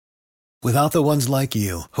Without the ones like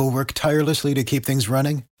you, who work tirelessly to keep things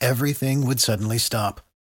running, everything would suddenly stop.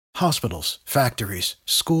 Hospitals, factories,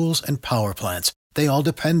 schools, and power plants, they all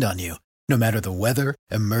depend on you. No matter the weather,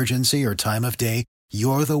 emergency, or time of day,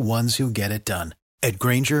 you're the ones who get it done. At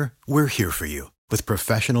Grainger, we're here for you with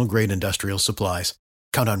professional-grade industrial supplies.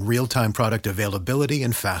 Count on real-time product availability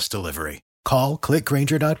and fast delivery. Call,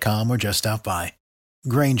 clickgrainger.com, or just stop by.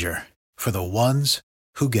 Grainger, for the ones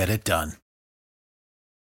who get it done.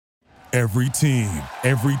 Every team,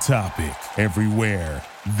 every topic, everywhere.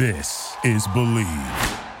 This is Believe.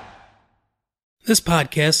 This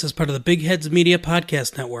podcast is part of the Big Heads Media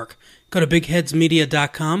Podcast Network. Go to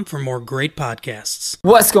bigheadsmedia.com for more great podcasts.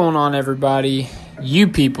 What's going on, everybody? You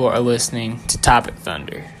people are listening to Topic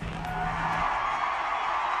Thunder.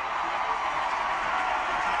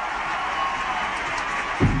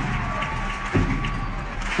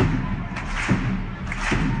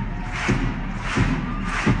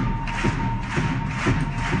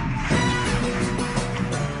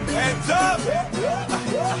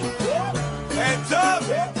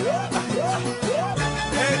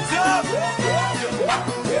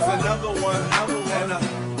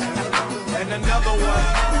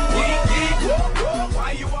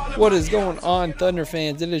 What is going on, Thunder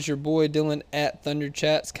fans? It is your boy Dylan at Thunder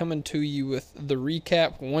Chats coming to you with the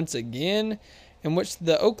recap once again, in which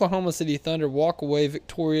the Oklahoma City Thunder walk away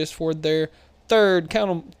victorious for their third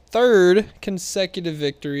consecutive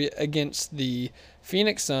victory against the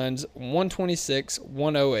Phoenix Suns,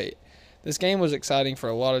 126-108. This game was exciting for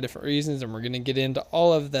a lot of different reasons, and we're going to get into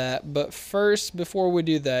all of that. But first, before we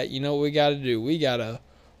do that, you know what we got to do? We got to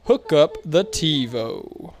hook up the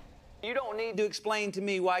TiVo. You don't need to explain to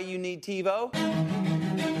me why you need TiVo.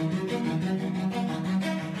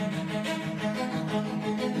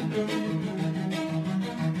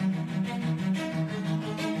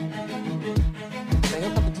 They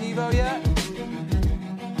hooked up the TiVo yet?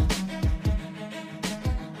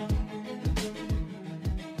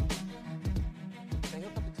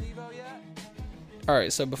 All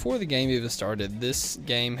right, so before the game even started, this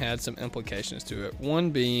game had some implications to it. One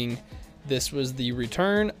being, this was the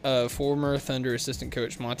return of former Thunder assistant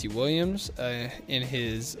coach Monty Williams in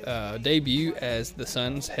his debut as the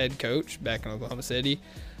Suns head coach back in Oklahoma City.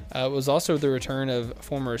 It was also the return of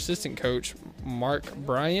former assistant coach Mark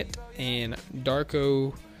Bryant and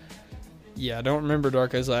Darko. Yeah, I don't remember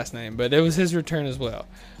Darko's last name, but it was his return as well.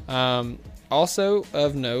 Also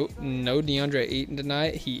of note, no DeAndre Ayton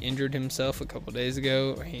tonight. He injured himself a couple days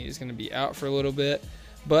ago. He's going to be out for a little bit.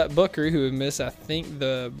 But Booker, who had missed, I think,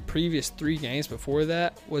 the previous 3 games before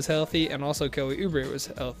that, was healthy. And also Kelly Oubre was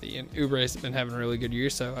healthy. And Oubre has been having a really good year,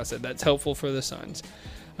 so I said that's helpful for the Suns.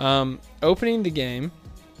 Opening the game,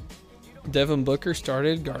 Devin Booker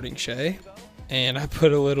started guarding Shea. And I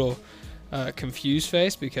put a little confused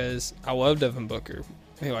face because I love Devin Booker.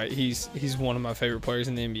 He's one of my favorite players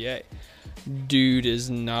in the NBA. Dude is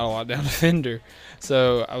not a lockdown defender.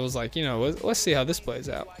 So I was like, let's see how this plays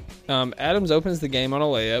out. Adams opens the game on a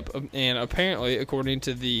layup, and apparently, according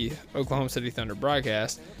to the Oklahoma City Thunder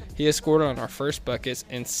broadcast, he has scored on our first buckets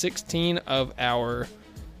in 16 of our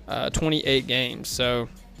 28 games. So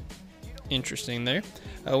interesting there.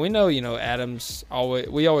 We know, Adams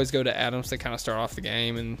we always go to Adams to kind of start off the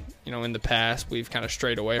game, and in the past we've kind of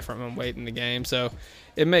strayed away from him late in the game, so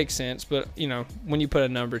it makes sense. But when you put a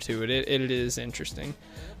number to it, it is interesting.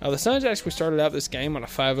 The Suns actually started out this game on a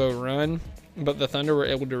 5-0 run, but the Thunder were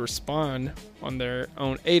able to respond on their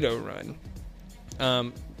own 8-0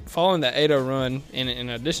 run. Following that 8-0 run, and in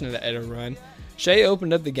addition to the 8-0 run, Shea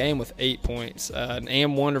opened up the game with 8 points, an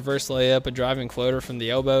and-1 reverse layup, a driving floater from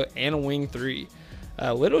the elbow, and a wing 3.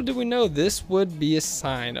 Little did we know this would be a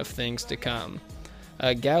sign of things to come.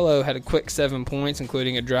 Gallo had a quick 7 points,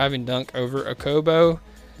 including a driving dunk over Okobo.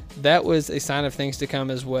 That was a sign of things to come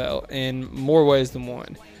as well, in more ways than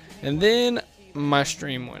one. And then my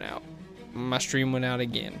stream went out. My stream went out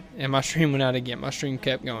again. And my stream went out again. My stream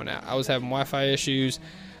kept going out. I was having Wi-Fi issues.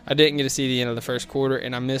 I didn't get to see the end of the first quarter,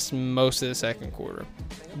 and I missed most of the second quarter.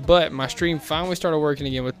 But my stream finally started working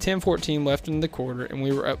again with 10:14 left in the quarter, and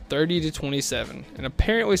we were up 30-27. And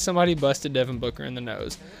apparently somebody busted Devin Booker in the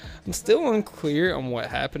nose. I'm still unclear on what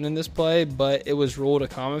happened in this play, but it was ruled a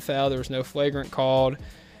common foul. There was no flagrant called,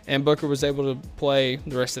 and Booker was able to play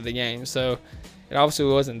the rest of the game. So it obviously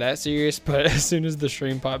wasn't that serious, but as soon as the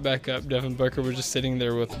stream popped back up, Devin Booker was just sitting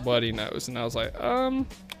there with a bloody nose. And I was like, all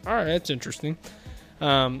right, that's interesting.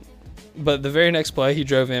 But the very next play, he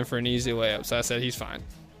drove in for an easy layup, so I said he's fine.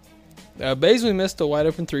 Bazley missed a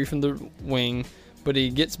wide-open 3 from the wing, but he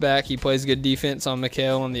gets back, he plays good defense on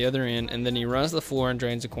Mikal on the other end, and then he runs the floor and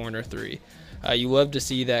drains a corner 3. You love to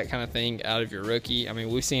see that kind of thing out of your rookie. I mean,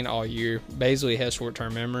 we've seen all year. Bazley has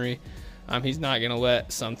short-term memory. He's not going to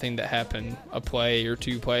let something that happened a play or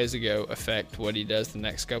 2 plays ago affect what he does the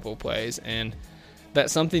next couple of plays. And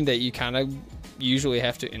that's something that you kind of usually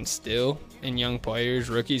have to instill in young players,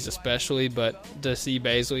 rookies especially. But to see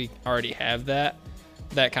Bazley already have that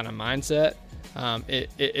kind of mindset,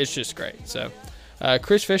 it's just great. So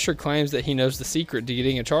Chris Fisher claims that he knows the secret to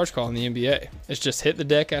getting a charge call in the NBA. It's just hit the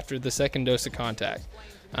deck after the second dose of contact.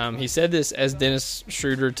 He said this as Dennis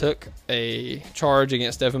Schroeder took a charge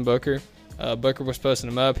against Devin Booker. Booker was posting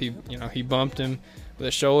him up. He bumped him with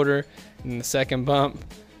a shoulder. And the second bump,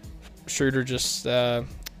 Schroeder just, to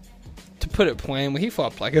put it plainly, he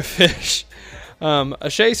flopped like a fish. A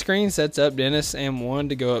Shea screen sets up Dennis and 1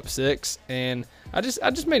 to go up 6. And I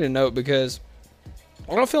just made a note because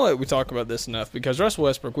I don't feel like we talk about this enough, because Russell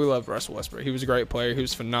Westbrook, we love Russell Westbrook. He was a great player. He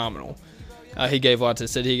was phenomenal. He gave a lot to the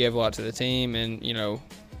city. He gave a lot to the team. And,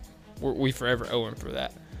 we forever owe him for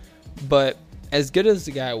that. But as good as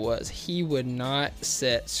the guy was, he would not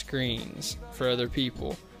set screens for other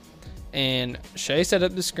people. And Shea set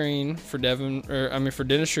up the screen for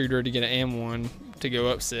Dennis Schroeder to get an M1 to go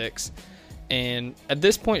up 6. And at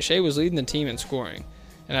this point, Shea was leading the team in scoring.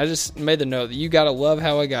 And I just made the note that you got to love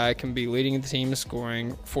how a guy can be leading the team in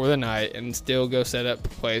scoring for the night and still go set up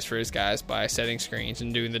plays for his guys by setting screens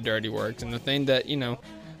and doing the dirty work. And the thing that,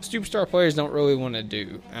 superstar players don't really want to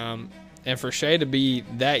do. And for Shea to be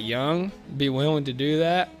that young, be willing to do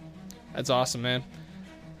that, that's awesome, man.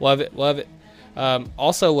 Love it, love it.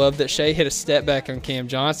 Also love that Shea hit a step back on Cam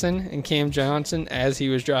Johnson, and Cam Johnson, as he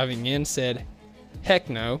was driving in, said,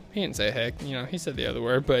 heck no. He didn't say heck, he said the other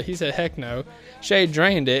word, but he said heck no. Shea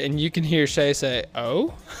drained it, and you can hear Shea say,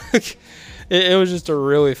 oh? It was just a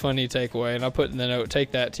really funny takeaway, and I put in the note,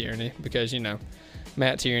 take that, Tierney, because,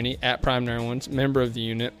 Matt Tierney, at Prime Nerlens, member of the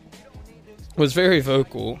unit, was very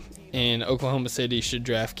vocal in Oklahoma City should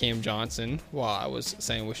draft Cam Johnson, while I was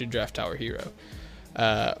saying we should draft Tyler Hero.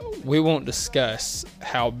 We won't discuss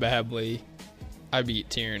how badly I beat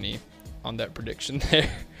Tierney on that prediction there.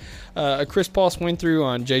 A Chris Paul swing through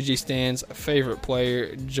on JG Stan's favorite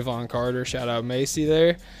player, Javon Carter. Shout out Macy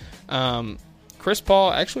there. Chris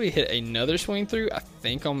Paul actually hit another swing through, I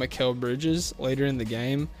think, on Mikal Bridges later in the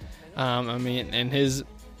game.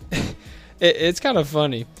 It's kind of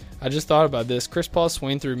funny. I just thought about this. Chris Paul's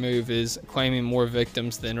swing through move is claiming more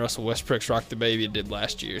victims than Russell Westbrook's Rock the Baby did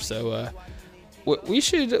last year. So we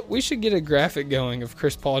should get a graphic going of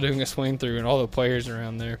Chris Paul doing a swing through and all the players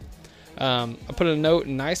around there. I put a note,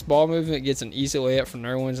 nice ball movement, gets an easy layup from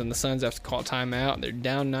Nerlens, and the Suns have to call timeout. They're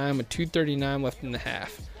down 9 with 2:39 left in the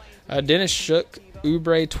half. Dennis shook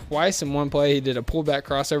Oubre twice in one play. He did a pullback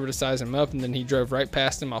crossover to size him up, and then he drove right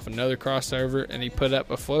past him off another crossover, and he put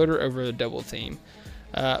up a floater over the double team.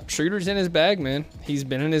 Schroeder's in his bag, man. He's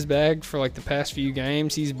been in his bag for like the past few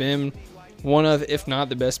games. He's been one of, if not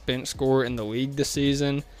the best bench scorer in the league this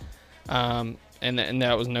season, and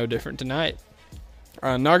that was no different tonight.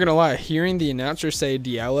 Not gonna lie, hearing the announcer say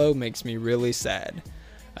Diallo makes me really sad.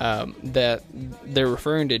 That they're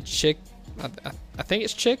referring to Chick. I think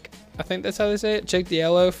it's Chick. I think that's how they say it. Chick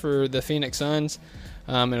Diallo for the Phoenix Suns.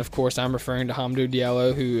 And of course, I'm referring to Hamidou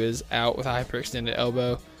Diallo, who is out with a hyperextended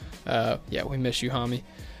elbow. We miss you, Hami.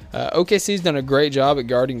 OKC's done a great job at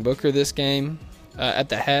guarding Booker this game. At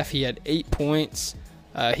the half, he had 8 points.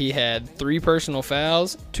 He had 3 personal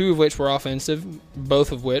fouls, 2 of which were offensive,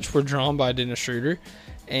 both of which were drawn by Dennis Schroeder,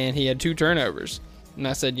 and he had 2 turnovers. And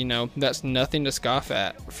I said, that's nothing to scoff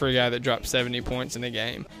at for a guy that dropped 70 points in a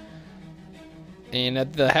game. And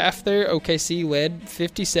at the half there, OKC led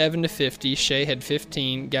 57-50. Shea had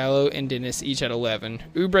 15. Gallo and Dennis each had 11.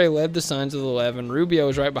 Oubre led the Suns with 11. Rubio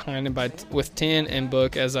was right behind him with 10, and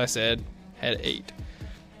Book, as I said, had 8.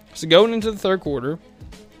 So going into the third quarter,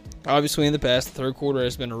 obviously in the past, the third quarter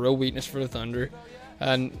has been a real weakness for the Thunder.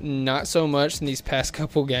 Not so much in these past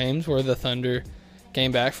couple games where the Thunder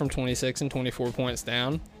came back from 26 and 24 points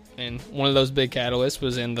down. And one of those big catalysts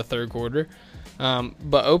was in the third quarter.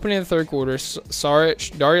 But opening the third quarter,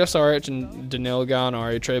 Dario Saric and Danilo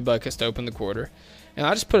Gallinari trade buckets to open the quarter. And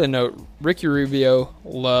I just put a note, Ricky Rubio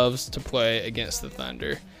loves to play against the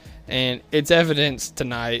Thunder. And it's evidenced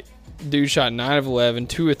tonight. Dude shot 9 of 11,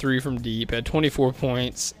 2 of 3 from deep, had 24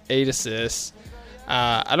 points, 8 assists.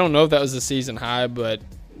 I don't know if that was the season high, but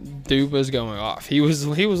dude was going off. He was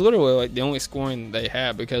literally like the only scoring they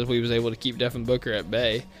had because we was able to keep Devin Booker at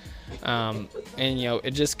bay.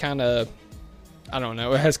 It just kind of, I don't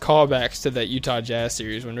know, it has callbacks to that Utah Jazz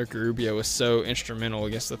series when Ricky Rubio was so instrumental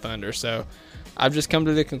against the Thunder. So I've just come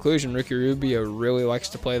to the conclusion Ricky Rubio really likes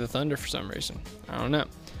to play the Thunder for some reason. I don't know.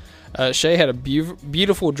 Shea had a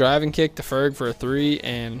beautiful driving kick to Ferg for a 3,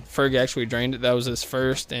 and Ferg actually drained it. That was his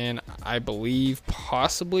first, and I believe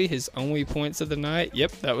possibly his only points of the night.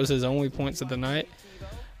 Yep, that was his only points of the night.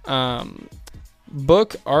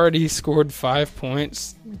 Book already scored 5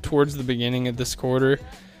 points towards the beginning of this quarter,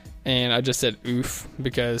 and I just said oof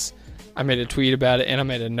because I made a tweet about it, and I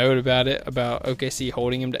made a note about it, about OKC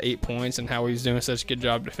holding him to 8 points and how he's doing such a good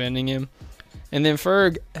job defending him. And then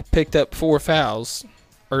Ferg picked up 4 fouls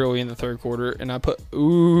early in the third quarter, and I put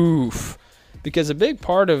oof because a big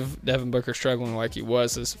part of Devin Booker struggling like he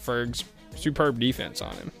was is Ferg's superb defense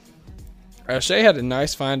on him. Shea had a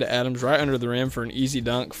nice find to Adams right under the rim for an easy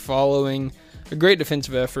dunk following a great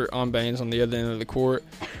defensive effort on Baines on the other end of the court.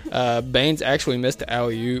 Baines actually missed the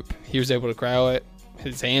alley-oop. He was able to corral it.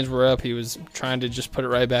 His hands were up. He was trying to just put it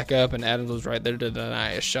right back up, and Adams was right there to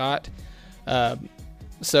deny a shot.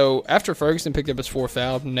 So after Ferguson picked up his 4th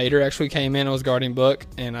foul, Nader actually came in and was guarding Book,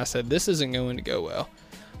 and I said, this isn't going to go well.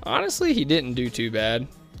 Honestly, he didn't do too bad.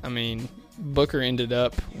 I mean, Booker ended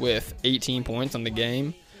up with 18 points on the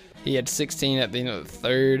game. He had 16 at the end of the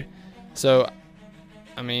third. So,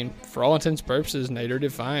 I mean, for all intents and purposes, Nader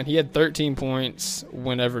did fine. He had 13 points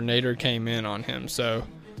whenever Nader came in on him. So,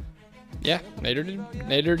 yeah,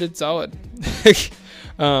 Nader did solid.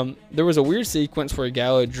 There was a weird sequence where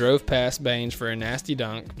Gallo drove past Baines for a nasty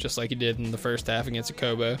dunk, just like he did in the first half against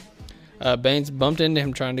Okobo. Baines bumped into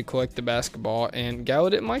him trying to collect the basketball, and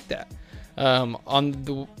Gallo didn't like that. On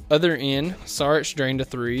the other end, Saric drained a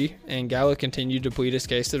 3, and Gallo continued to plead his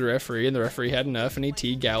case to the referee, and the referee had enough, and he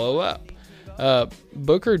teed Gallo up.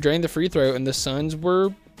 Booker drained the free throw, and the Suns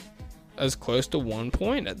were as close to 1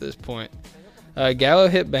 point at this point. Gallo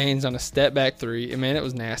hit Baines on a step-back 3, and man, it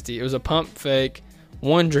was nasty. It was a pump fake,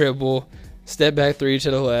 1 dribble, step-back 3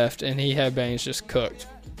 to the left, and he had Baines just cooked.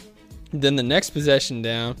 Then the next possession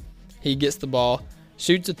down, he gets the ball,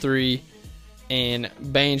 shoots a 3, and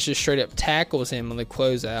Baines just straight up tackles him on the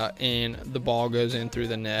closeout, and the ball goes in through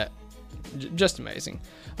the net. Just amazing.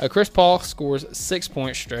 Chris Paul scores 6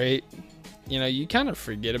 points straight. You know, you kind of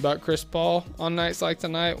forget about Chris Paul on nights like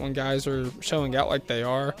tonight when guys are showing out like they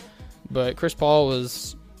are. But Chris Paul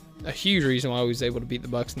was a huge reason why he was able to beat the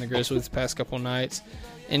Bucks and the Grizzlies the past couple nights.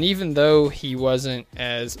 And even though he wasn't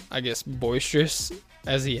as, I guess, boisterous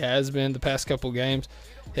as he has been the past couple games,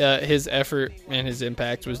 his effort and his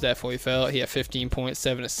impact was definitely felt. He had 15 points,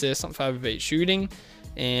 7 assists on 5 of 8 shooting.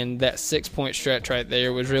 And that 6-point stretch right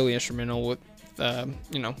there was really instrumental with,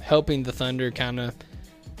 helping the Thunder kind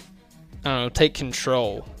of, take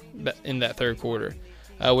control in that third quarter.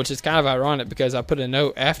 Which is kind of ironic because I put a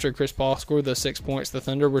note after Chris Paul scored those 6 points, the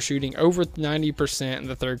Thunder were shooting over 90% in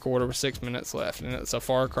the third quarter with 6 minutes left, and it's a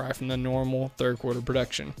far cry from the normal third quarter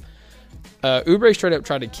production. Oubre straight up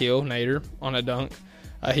tried to kill Nader on a dunk.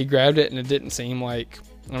 He grabbed it, and it didn't seem like,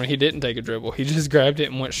 he didn't take a dribble. He just grabbed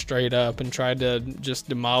it and went straight up and tried to just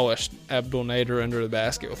demolish Abdul Nader under the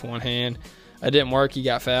basket with one hand. It didn't work. He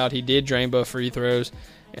got fouled. He did drain both free throws.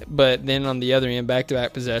 But then on the other end,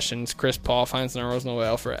 back-to-back possessions, Chris Paul finds Nerlens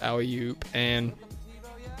Noel for alley-oop, and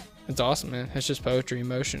it's awesome, man. It's just poetry in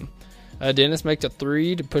motion. Dennis makes a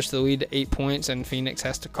 3 to push the lead to 8 points, and Phoenix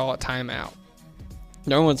has to call a timeout.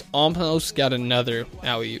 Nerlens almost got another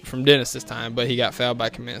alley-oop from Dennis this time, but he got fouled by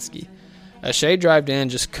Kaminsky. Shea drived in,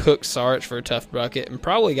 just cooked Saric for a tough bucket, and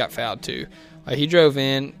probably got fouled too. He drove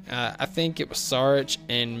in, I think it was Saric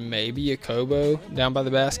and maybe Okobo down by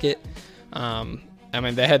the basket.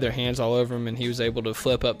 They had their hands all over him, and he was able to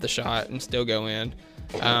flip up the shot and still go in.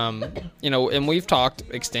 And we've talked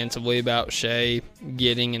extensively about Shea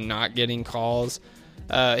getting and not getting calls.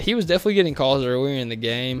 He was definitely getting calls earlier in the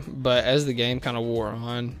game, but as the game kind of wore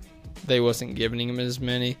on, they wasn't giving him as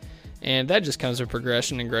many. And that just comes with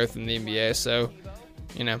progression and growth in the NBA. So,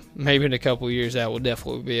 maybe in a couple of years that will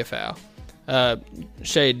definitely be a foul.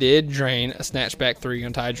 Shea did drain a snatchback 3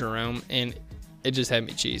 on Ty Jerome, and it just had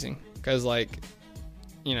me cheesing. Because,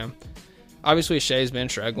 obviously Shea's been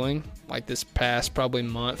struggling, this past probably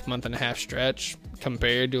month and a half stretch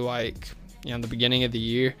compared to, the beginning of the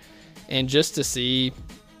year. And just to see,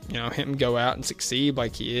 him go out and succeed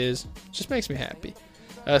like he is, just makes me happy.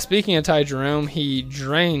 Speaking of Ty Jerome, he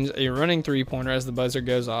drains a running three-pointer as the buzzer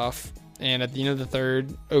goes off. And at the end of the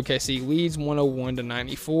third, OKC leads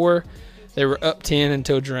 101-94. They were up 10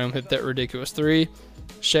 until Jerome hit that ridiculous 3.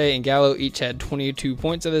 Shea and Gallo each had 22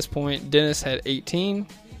 points at this point. Dennis had 18.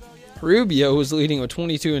 Rubio was leading with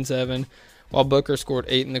 22 and 7, while Booker scored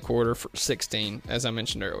 8 in the quarter for 16, as I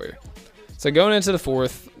mentioned earlier. So going into the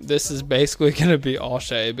fourth, this is basically going to be all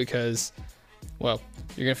Shea because, you're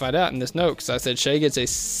going to find out in this note because I said Shea gets a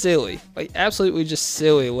silly, absolutely just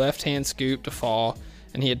silly left-hand scoop to fall,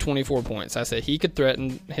 and he had 24 points. I said he could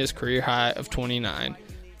threaten his career high of 29.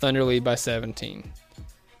 Thunder lead by 17.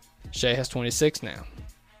 Shai has 26 now.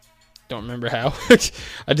 Don't remember how.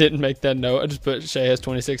 I didn't make that note. I just put Shai has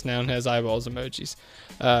 26 now and has eyeballs emojis.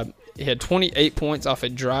 He had 28 points off a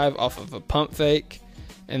drive off of a pump fake.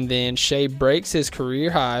 And then Shai breaks his career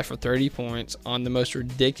high for 30 points on the most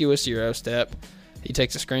ridiculous Euro step. He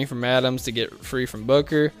takes a screen from Adams to get free from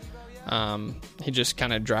Booker. He just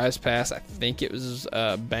kind of drives past, I think it was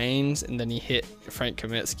Baines, and then he hit Frank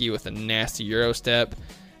Kaminsky with a nasty Euro step.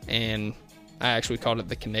 And I actually called it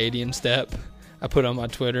the Canadian step. I put on my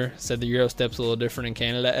Twitter, said the Euro step's a little different in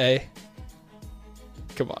Canada, eh?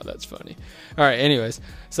 Come on, that's funny. All right, anyways.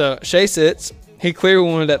 So Shai sits. He clearly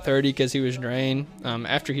wanted that 30 because he was drained.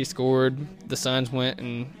 After he scored, the Suns went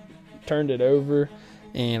and turned it over,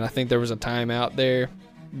 and I think there was a timeout there.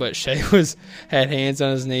 But Shai had hands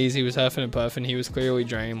on his knees. He was huffing and puffing. He was clearly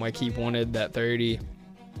drained, like he wanted that 30.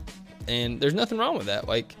 And there's nothing wrong with that.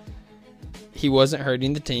 Like, he wasn't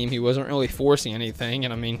hurting the team. He wasn't really forcing anything.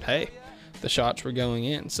 And, I mean, hey, the shots were going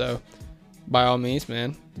in. So, by all means,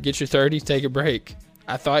 man, get your 30, take a break.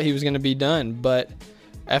 I thought he was going to be done, but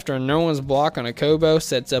after a no-one's block on a Kobo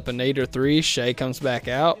sets up a Nader 3, Shai comes back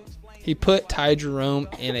out. He put Ty Jerome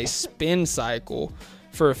in a spin cycle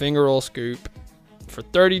for a finger roll scoop for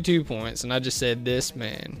 32 points, and I just said, this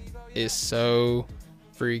man is so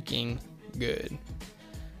freaking good.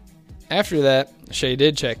 After that, Shai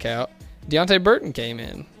did check out. Deonte Burton came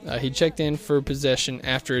in. He checked in for possession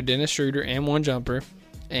after a Dennis Schroeder and one jumper,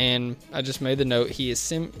 and I just made the note, he has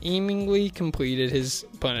seemingly completed his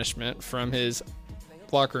punishment from his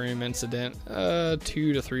locker room incident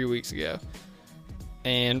 2 to 3 weeks ago.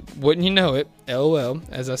 And wouldn't you know it, LOL,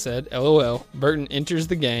 as I said, LOL, Burton enters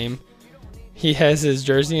the game. He has his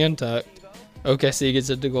jersey untucked. OKC gets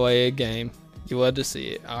a delay a game. You love to see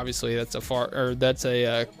it. Obviously, that's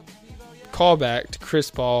a callback to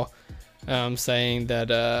Chris Paul saying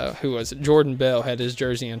that who was it? Jordan Bell had his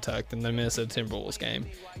jersey untucked in the Minnesota Timberwolves game.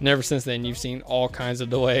 And ever since then, you've seen all kinds of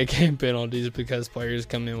delay game penalties because players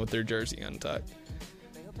come in with their jersey untucked.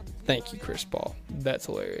 Thank you, Chris Paul. That's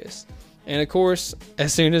hilarious. And, of course,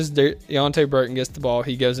 as soon as Deonte Burton gets the ball,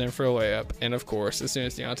 he goes in for a layup. And, of course, as soon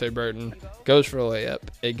as Deonte Burton goes for a layup,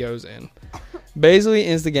 it goes in. Bazley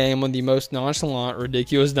ends the game with the most nonchalant,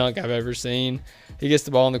 ridiculous dunk I've ever seen. He gets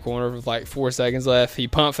the ball in the corner with like 4 seconds left. He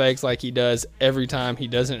pump fakes like he does every time he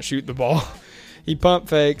doesn't shoot the ball. He pump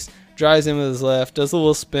fakes, drives in with his left, does a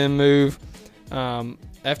little spin move.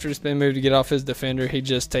 After the spin move to get off his defender, he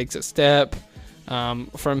just takes a step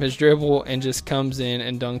from his dribble and just comes in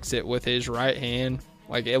and dunks it with his right hand.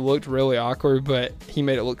 Like, it looked really awkward, but he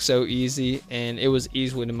made it look so easy, and it was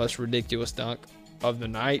easily the most ridiculous dunk of the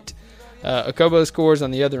night. Okobo scores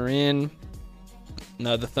on the other end.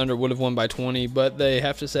 No, the Thunder would have won by 20, but they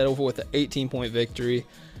have to settle with an 18-point victory.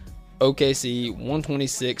 OKC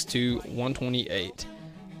 126-128.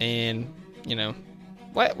 And, you know,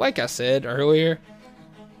 like I said earlier,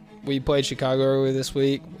 we played Chicago earlier this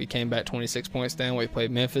week. We came back 26 points down. We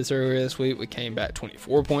played Memphis earlier this week. We came back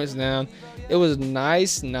 24 points down. It was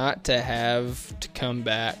nice not to have to come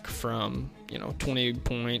back from, 20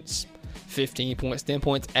 points, 15 points, 10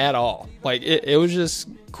 points at all. Like, it was just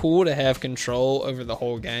cool to have control over the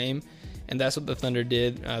whole game, and that's what the Thunder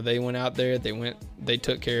did. They went out there. They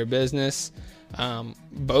took care of business,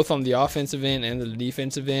 both on the offensive end and the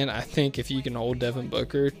defensive end. I think if you can hold Devin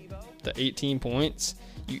Booker to 18 points,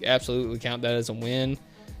 you absolutely count that as a win.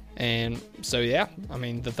 And so, yeah, I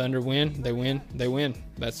mean, the Thunder win. They win.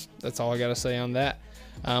 That's all I got to say on that.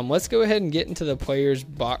 Let's go ahead and get into the players'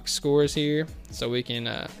 box scores here so we can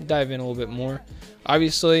dive in a little bit more.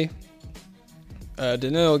 Obviously,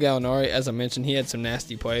 Danilo Gallinari, as I mentioned, he had some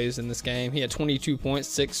nasty plays in this game. He had 22 points,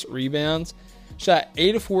 6 rebounds, shot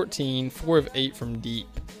 8 of 14, 4 of 8 from deep.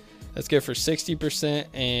 That's good for 60%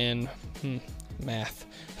 and math.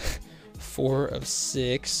 4 of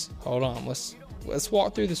 6. Hold on, let's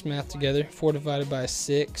walk through this math together. 4 divided by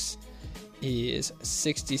 6 is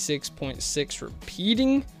 66.6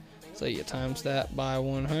 repeating. So you times that by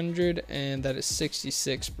 100, and that is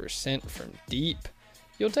 66% from deep.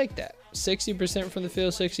 You'll take that. 60% from the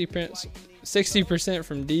field, 60%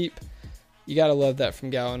 from deep. You gotta love that from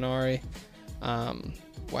Gallinari.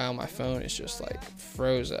 Wow, my phone is just like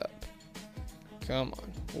froze up. Come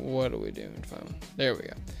on, what are we doing, phone? There we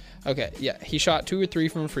go. Okay, yeah, he shot 2 or 3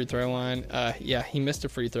 from the free throw line. Yeah, he missed a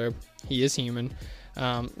free throw. He is human.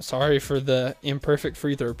 Sorry for the imperfect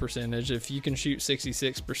free throw percentage. If you can shoot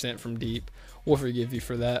 66% from deep, we'll forgive you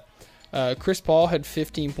for that. Chris Paul had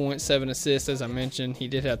 15.7 assists, as I mentioned. He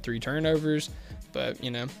did have 3 turnovers, but,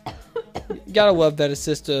 gotta love that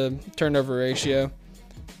assist to turnover ratio.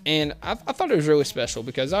 And I thought it was really special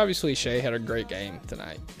because obviously Shea had a great game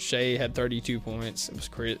tonight. Shea had 32 points. It was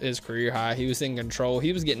his career high. He was in control.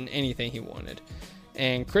 He was getting anything he wanted.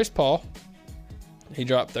 And Chris Paul, he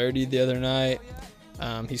dropped 30 the other night.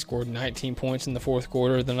 He scored 19 points in the fourth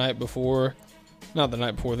quarter the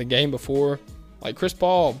game before. Like, Chris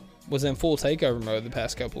Paul was in full takeover mode the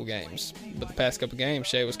past couple of games. But the past couple of games,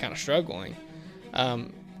 Shea was kind of struggling.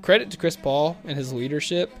 Credit to Chris Paul and his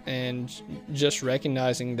leadership and just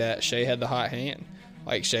recognizing that Shea had the hot hand.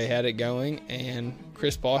 Like, Shea had it going, and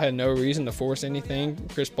Chris Paul had no reason to force anything.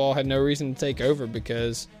 Chris Paul had no reason to take over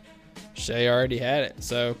because Shea already had it.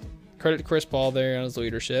 So, credit to Chris Paul there on his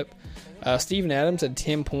leadership. Steven Adams had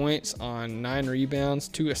 10 points on 9 rebounds,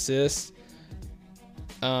 2 assists.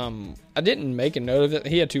 I didn't make a note of it.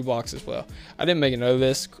 He had 2 blocks as well. I didn't make a note of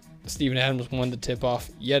this. Steven Adams won the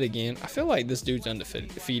tip-off yet again. I feel like this dude's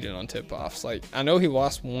undefeated on tip-offs. Like, I know he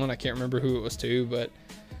lost one. I can't remember who it was to, but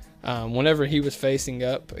whenever he was facing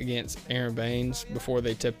up against Aaron Baines before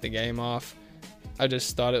they tipped the game off, I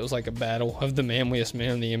just thought it was like a battle of the manliest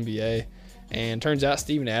men in the NBA. And turns out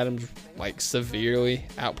Steven Adams, like, severely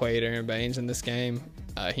outplayed Aaron Baines in this game.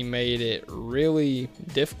 He made it really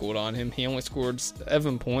difficult on him. He only scored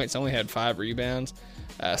 7 points, only had 5 rebounds.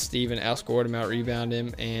 Steven outscored him, out-rebounded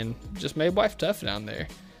him, and just made life tough down there.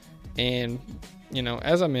 And, you know,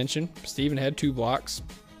 as I mentioned, Steven had 2 blocks.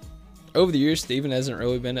 Over the years, Steven hasn't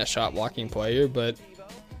really been a shot-blocking player, but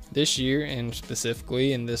this year, and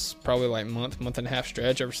specifically in this probably like month and a half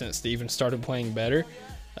stretch ever since Steven started playing better,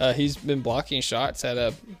 he's been blocking shots at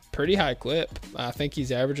a pretty high clip. I think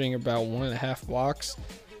he's averaging about 1.5 blocks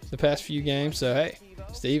the past few games. So, hey,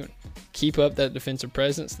 Steven, keep up that defensive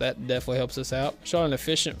presence. That definitely helps us out. Shot an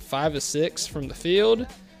efficient 5 of 6 from the field.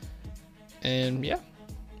 And, yeah,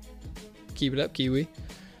 keep it up, Kiwi.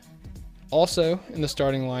 Also, in the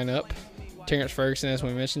starting lineup, Terrence Ferguson, as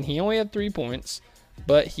we mentioned, he only had 3 points,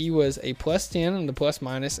 but he was a +10 in the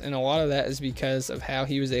plus-minus, and a lot of that is because of how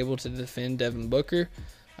he was able to defend Devin Booker.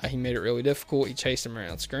 He made it really difficult. He chased him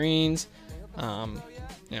around screens.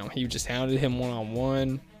 He just hounded him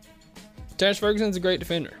one-on-one. Terrence Ferguson's a great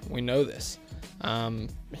defender. We know this.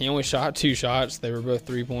 He only shot 2 shots. They were both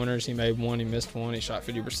 3-pointers. He made 1. He missed 1. He shot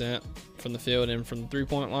 50% from the field and from the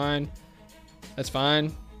 3-point line. That's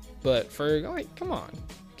fine. But Ferg, like, come on.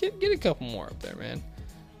 Get a couple more up there,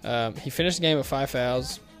 man. He finished the game with 5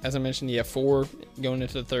 fouls. As I mentioned, he had 4 going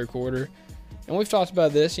into the third quarter. And we've talked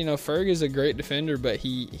about this. You know, Ferg is a great defender, but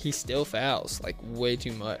he still fouls, like, way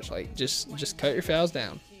too much. Like, just cut your fouls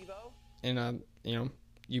down. And,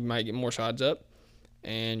 you might get more shots up,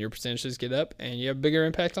 and your percentages get up, and you have a bigger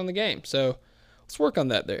impact on the game. So let's work on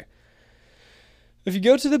that there. If you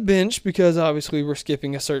go to the bench, because obviously we're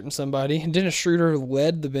skipping a certain somebody, Dennis Schroeder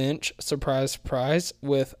led the bench, surprise, surprise,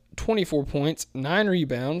 with 24 points, 9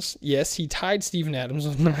 rebounds. Yes, he tied Steven Adams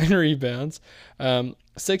with 9 rebounds,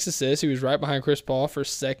 6 assists. He was right behind Chris Paul for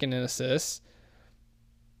second in assists,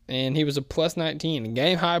 and he was a +19, a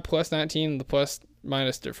game high +19 in the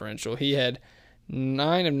plus-minus differential. He had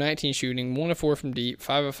 9 of 19 shooting, 1 of 4 from deep,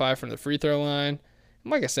 5 of 5 from the free throw line.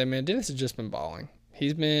 And like I said, man, Dennis has just been balling.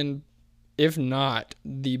 He's been, if not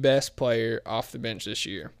the best player off the bench this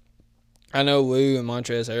year. I know Lou and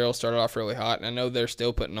Montrezl Harrell started off really hot, and I know they're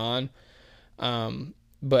still putting on.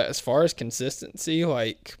 But as far as consistency,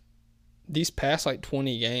 like, these past,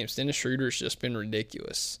 20 games, Dennis Schroeder's just been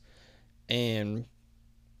ridiculous. And,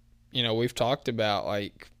 we've talked about,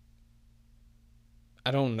 I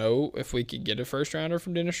don't know if we could get a first-rounder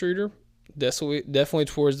from Dennis Schroeder. Definitely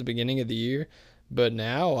towards the beginning of the year. But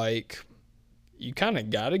now, you kind of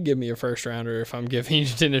got to give me a first-rounder if I'm giving you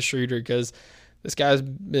Dennis Schroeder, because this guy's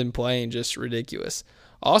been playing just ridiculous.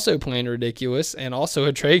 Also playing ridiculous, and also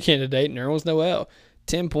a trade candidate, Nerlens Noel.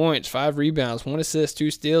 10 points, 5 rebounds, 1 assist, 2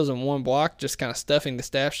 steals, and 1 block, just kind of stuffing the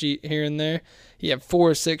stat sheet here and there. He had 4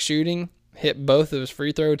 of 6 shooting, hit both of his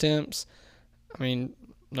free throw attempts. I mean,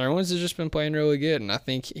 Nerlens has just been playing really good, and I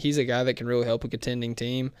think he's a guy that can really help a contending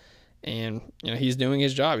team. And, he's doing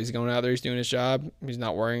his job. He's going out there, he's doing his job. He's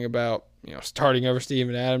not worrying about, starting over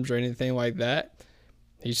Steven Adams or anything like that.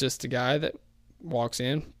 He's just a guy that walks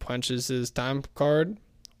in, punches his time card,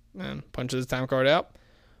 and punches his time card out,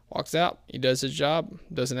 walks out. He does his job,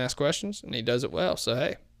 doesn't ask questions, and he does it well. So,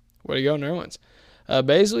 hey, way to go, Nerlens.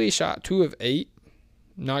 Baisley shot 2 of 8,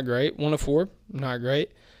 not great. 1 of 4, not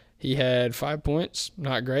great. He had 5 points,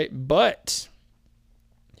 not great, but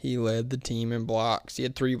he led the team in blocks. He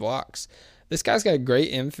had 3 blocks. This guy's got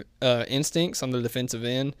great instincts on the defensive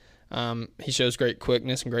end. He shows great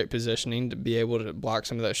quickness and great positioning to be able to block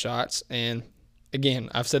some of those shots. And, again,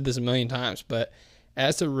 I've said this a million times, but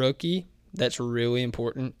as a rookie, that's really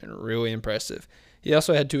important and really impressive. He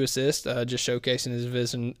also had 2 assists, just showcasing his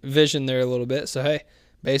vision there a little bit. So, hey,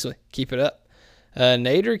 basically, keep it up.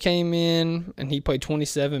 Nader came in, and he played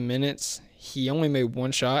 27 minutes. He only made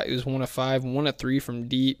 1 shot. He was 1 of 5, 1 of 3 from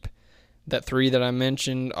deep. That 3 that I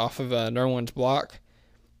mentioned off of Nerlens' block.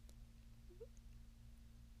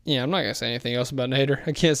 Yeah, I'm not going to say anything else about Nader.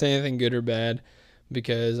 I can't say anything good or bad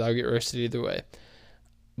because I'll get roasted either way.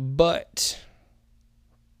 But,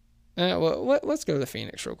 let's go to the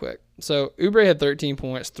Phoenix real quick. So, Oubre had 13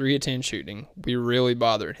 points, 3 of 10 shooting. We really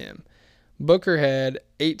bothered him. Booker had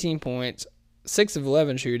 18 points, 6 of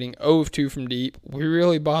 11 shooting, 0 of 2 from deep. We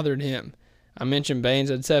really bothered him. I mentioned Baines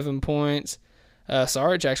had 7 points.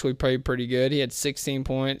 Saric actually played pretty good. He had 16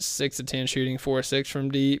 points, 6 of 10 shooting, 4 of 6 from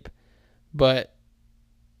deep. But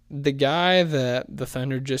the guy that the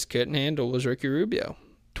Thunder just couldn't handle was Ricky Rubio.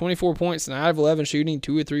 24 points, 9 of 11 shooting,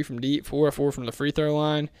 2 of 3 from deep, 4 of 4 from the free throw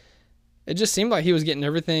line. It just seemed like he was getting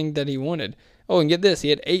everything that he wanted. Oh, and get this. He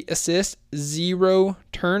had 8 assists, 0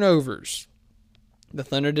 turnovers. The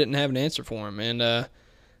Thunder didn't have an answer for him. And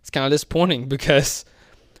it's kind of disappointing because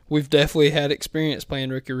we've definitely had experience playing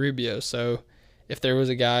Ricky Rubio. So if there was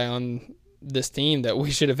a guy on this team that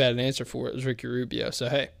we should have had an answer for, it was Ricky Rubio. So,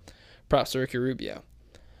 hey, props to Ricky Rubio.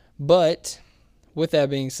 But with that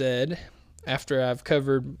being said, after I've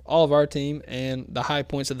covered all of our team and the high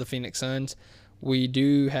points of the Phoenix Suns, we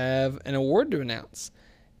do have an award to announce.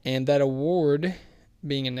 And that award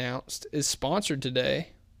being announced is sponsored today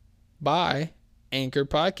by Anchor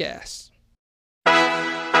Podcasts.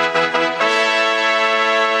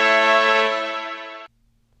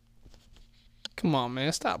 Come on,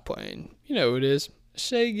 man, stop playing. You know who it is.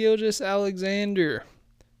 Shai Gilgeous-Alexander.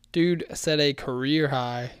 Dude set a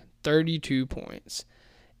career-high 32 points.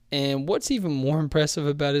 And what's even more impressive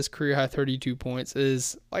about his career-high 32 points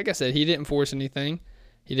is, like I said, he didn't force anything.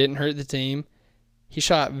 He didn't hurt the team. He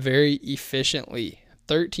shot very efficiently.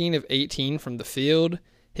 13 of 18 from the field.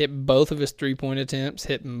 Hit both of his three-point attempts.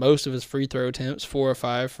 Hit most of his free throw attempts. 4 or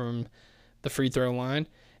 5 from the free throw line.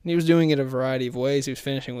 And he was doing it a variety of ways. He was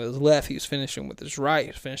finishing with his left. He was finishing with his right.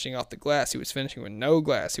 He was finishing off the glass. He was finishing with no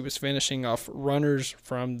glass. He was finishing off runners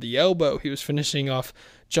from the elbow. He was finishing off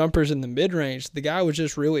jumpers in the mid-range. The guy was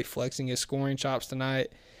just really flexing his scoring chops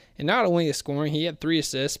tonight. And not only his scoring, he had 3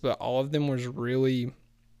 assists, but all of them was really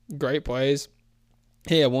great plays.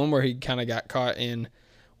 He had one where he kind of got caught in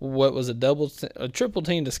what was a triple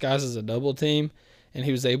team disguised as a double team. And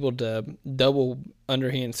he was able to double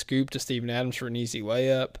underhand scoop to Steven Adams for an easy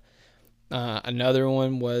layup. Another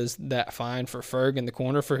one was that find for Ferg in the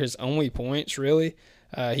corner for his only points, really.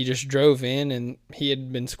 He just drove in, and he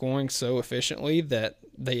had been scoring so efficiently that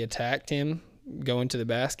they attacked him going to the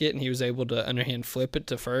basket, and he was able to underhand flip it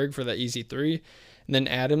to Ferg for that easy 3. And then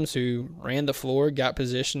Adams, who ran the floor, got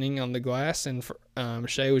positioning on the glass, and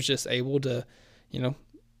Shai was just able to,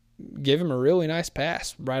 give him a really nice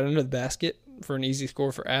pass right under the basket for an easy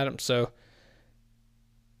score for Adams. So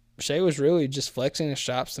Shai was really just flexing his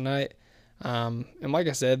chops tonight. And like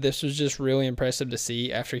I said, this was just really impressive to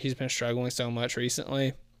see after he's been struggling so much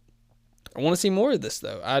recently. I want to see more of this,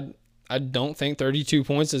 though. I don't think 32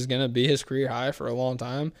 points is going to be his career high for a long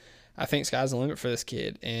time. I think sky's the limit for this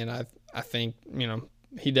kid. And I think,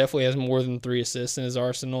 he definitely has more than 3 assists in his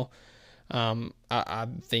arsenal. I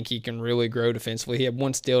think he can really grow defensively. He had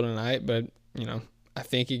 1 steal tonight, but, I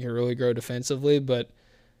think he can really grow defensively. But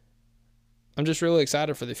I'm just really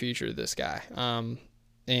excited for the future of this guy.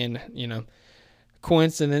 And,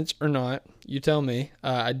 coincidence or not, you tell me,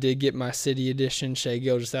 I did get my City Edition Shai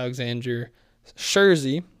Gilgeous-Alexander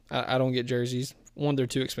jersey. I don't get jerseys. 1, they're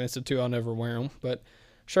too expensive. 2, I'll never wear them. But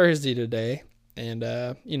jersey today. And,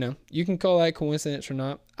 you can call that coincidence or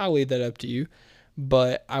not. I'll leave that up to you.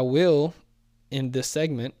 But I will, in this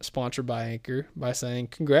segment, sponsored by Anchor, by saying,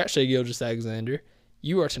 congrats, Shai Gilgeous-Alexander.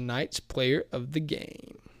 You are tonight's player of the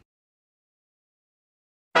game.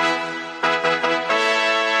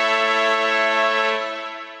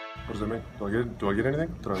 What does that mean? Do I get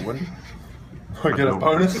anything? Did I win? Do I get a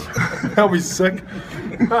bonus? That'll be sick.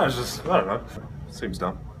 No, it's just, I don't know. Seems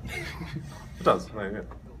dumb. It does. Yeah.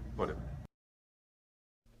 Whatever.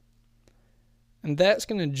 And that's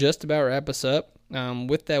going to just about wrap us up.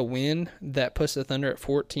 With that win, that puts the Thunder at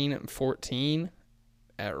 14-14,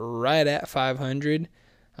 right at 500.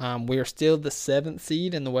 We are still the 7th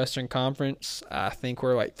seed in the Western Conference. I think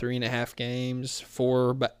we're like 3.5 games,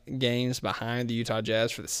 4 games behind the Utah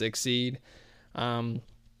Jazz for the 6th seed. And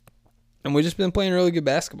we've just been playing really good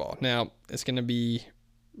basketball. Now, it's going to be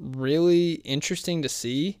really interesting to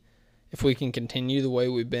see if we can continue the way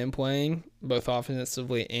we've been playing, both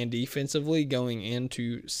offensively and defensively, going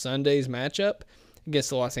into Sunday's matchup against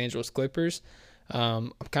the Los Angeles Clippers.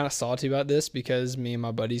 I'm kind of salty about this because me and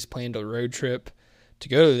my buddies planned a road trip to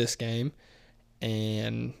go to this game,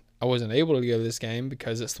 and I wasn't able to go to this game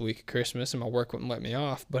because it's the week of Christmas and my work wouldn't let me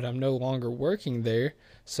off, but I'm no longer working there,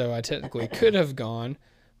 so I technically could have gone,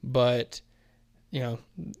 but,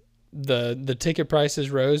 the ticket prices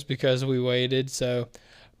rose because we waited, so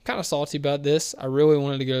I'm kind of salty about this. I really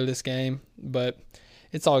wanted to go to this game, but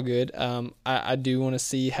it's all good. I do want to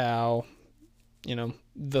see how,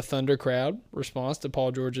 the Thunder crowd responds to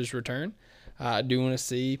Paul George's return. I do want to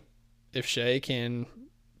see if Shai can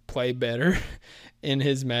play better in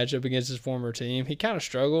his matchup against his former team. He kind of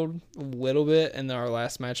struggled a little bit in our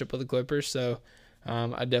last matchup with the Clippers, so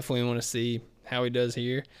I definitely want to see how he does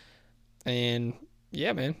here. And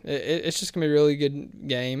yeah, man, it's just going to be a really good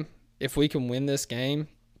game. If we can win this game,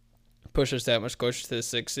 push us that much closer to the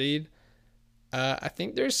 6th seed, I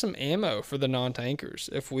think there's some ammo for the non-tankers.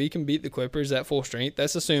 If we can beat the Clippers at full strength,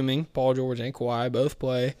 that's assuming Paul George and Kawhi both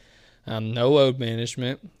play. No load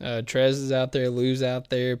management. Trez is out there, Lou's out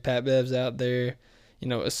there, Pat Bev's out there.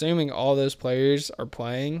 Assuming all those players are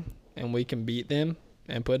playing and we can beat them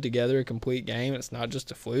and put together a complete game, it's not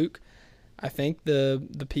just a fluke. I think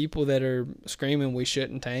the people that are screaming we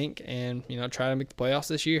shouldn't tank and try to make the playoffs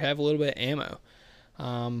this year have a little bit of ammo.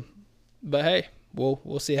 But hey,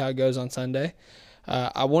 we'll see how it goes on Sunday.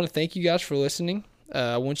 I want to thank you guys for listening.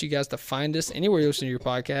 I want you guys to find us anywhere you listen to your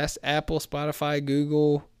podcast, Apple, Spotify,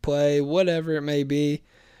 Google Play, whatever it may be.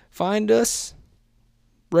 Find us,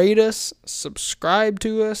 rate us, subscribe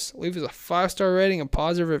to us, leave us a 5-star rating, a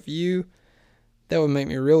positive review. That would make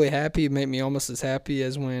me really happy. Make me almost as happy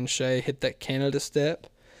as when Shai hit that Canada step.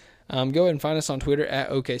 Go ahead and find us on Twitter at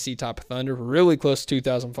OKC Top of Thunder. We're really close to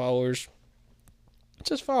 2,000 followers.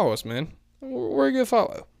 Just follow us, man. We're a good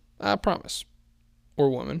follow. I promise. Or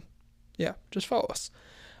woman. Yeah, just follow us.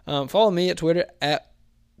 Follow me at Twitter at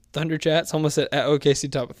ThunderChats. Almost at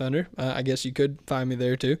OKC Top of Thunder. I guess you could find me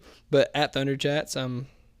there too. But at ThunderChats,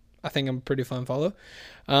 I think I'm a pretty fun follow.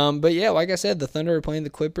 But yeah, like I said, the Thunder are playing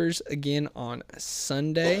the Clippers again on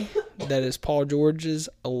Sunday. That is Paul George's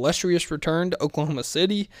illustrious return to Oklahoma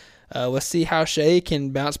City. Let's see how Shai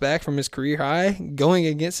can bounce back from his career high going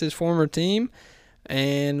against his former team.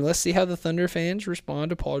 And let's see how the Thunder fans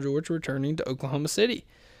respond to Paul George returning to Oklahoma City.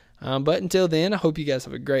 But until then, I hope you guys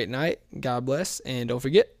have a great night. God bless. And don't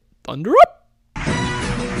forget, Thunder up! Hands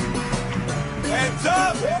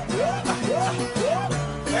up!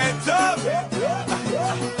 Hands up!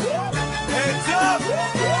 Hands up!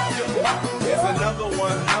 Here's another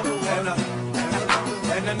one.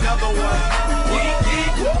 And another one.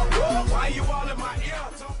 Why you all in my ear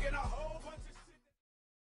talking a whole bunch of shit?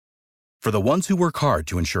 For the ones who work hard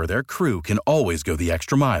to ensure their crew can always go the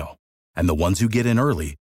extra mile, and the ones who get in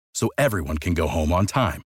early so everyone can go home on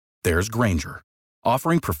time, there's Grainger,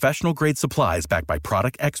 offering professional-grade supplies backed by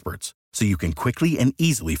product experts so you can quickly and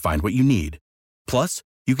easily find what you need. Plus,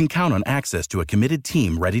 you can count on access to a committed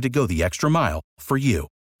team ready to go the extra mile for you.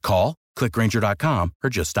 Call, click Grainger.com,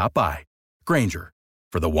 or just stop by. Grainger,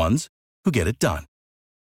 for the ones who get it done.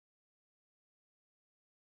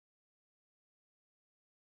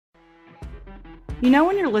 You know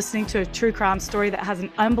when you're listening to a true crime story that has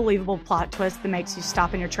an unbelievable plot twist that makes you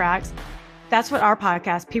stop in your tracks? That's what our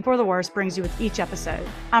podcast, People Are the Worst, brings you with each episode.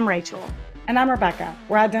 I'm Rachel. And I'm Rebecca.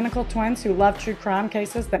 We're identical twins who love true crime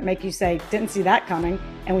cases that make you say, didn't see that coming,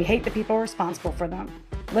 and we hate the people responsible for them.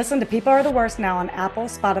 Listen to People Are the Worst now on Apple,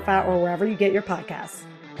 Spotify, or wherever you get your podcasts.